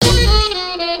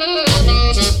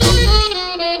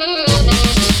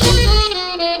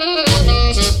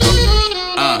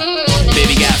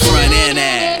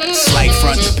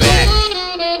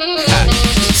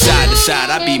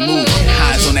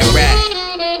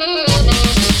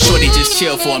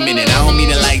chill for a minute. I don't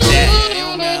mean it like that.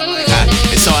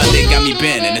 It's hard that got me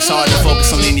bent, and it's hard to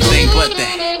focus on anything but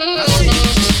that.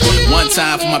 One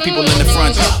time for my people in the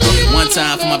front, one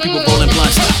time for my people rolling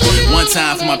blunts, one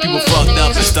time for my people fucked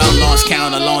up and done lost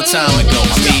count a long time ago.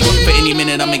 I mean, for any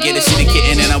minute I'ma get a shit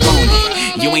kitten and I want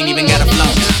it. You ain't even got a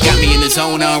flown. Got me in the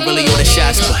zone, I don't really order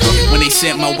shots, but when they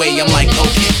sent my way, I'm like,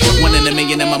 okay, 1 in a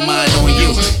million in my mind on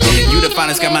you. You the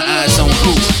finest, got my eyes on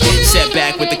who? Set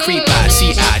back with the creep eye,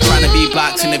 see I trying to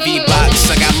beatbox in the V-box.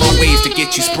 I got more ways to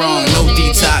get you sprung, no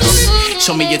detox.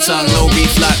 Show me your tongue, no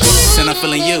reflux, and I'm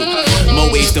feeling you. More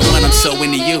ways than one, I'm so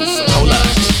into you. Hold up,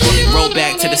 roll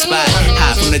back to the spot,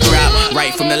 high from the drop,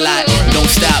 right from the lot. Don't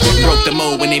stop, broke the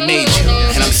mold when they made you,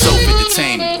 and I'm so fit to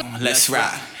tame you. Let's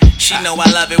rock. She know I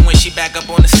love it when she back up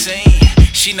on the scene.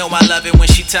 She know I love it when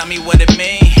she tell me what it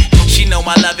mean. She know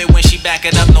I love it when she back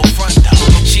it up, no front though.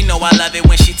 She know I love it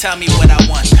when she tell me what I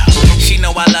want though. She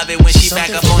know I love it when she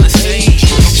back up on the scene.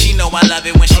 She know I love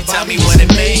it when she tell me what it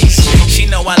means. She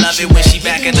know I love it when she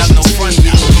back it up, no front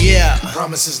though. Yeah.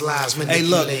 Promises, lies, Hey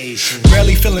look, manipulation.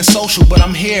 barely feeling social, but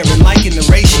I'm here and liking the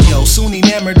ratio. Soon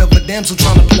enamored of a damsel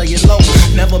trying to play it low.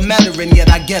 Never met her and yet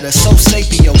I get her, so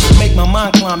sapio. Make my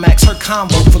mind climax, her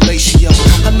combo fellatio.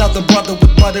 Another brother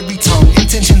with buttery tongue,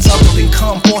 intentions other than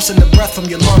cum, forcing the breath from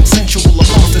your lungs. Sensual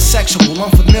opposed to sexual,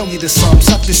 unfamiliar to some.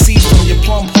 Suck the seed from your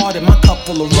plum heart in my cup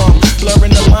full of rum.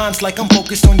 Blurring the lines like I'm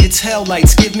focused on your tail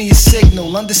lights. Give me a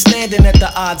signal, understanding that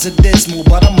the odds are dismal,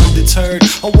 but I'm undeterred.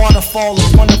 A waterfall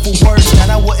of wonderful words that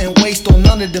I wouldn't waste on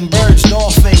none of them birds.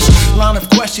 Doll face, line of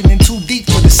questioning too deep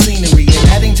for the scenery, and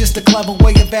that ain't just a clever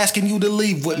way of asking you to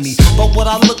leave with me. But what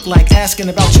I look like, asking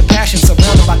about your passion,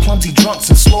 surrounded by clumsy drunks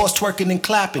and slores twerking and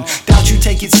clapping. Doubt you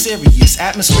take it serious,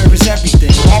 atmosphere is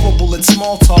everything. Horrible at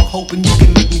small talk, hoping you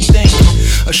can make me think.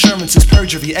 Assurance is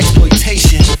perjury,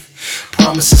 exploitation.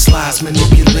 Promises, lies,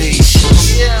 manipulation.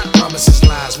 Promises,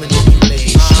 lies,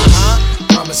 manipulation.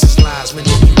 Promises, lies,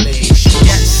 manipulation.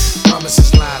 Yes.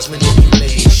 Promises, lies,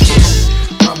 manipulation.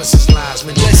 Promises, lies,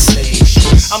 manipulation.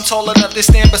 I'm tall enough to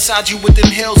stand beside you with them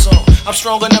heels on. I'm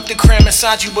strong enough to cram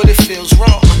inside you, but it feels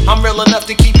wrong. I'm real enough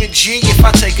to keep it G if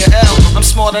I take a L. I'm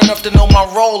smart enough to know my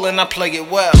role and I play it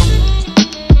well.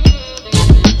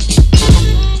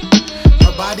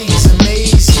 Her body is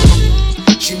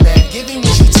amazing. She mad giving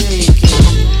what she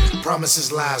taking.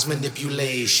 Promises, lies,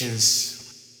 manipulations.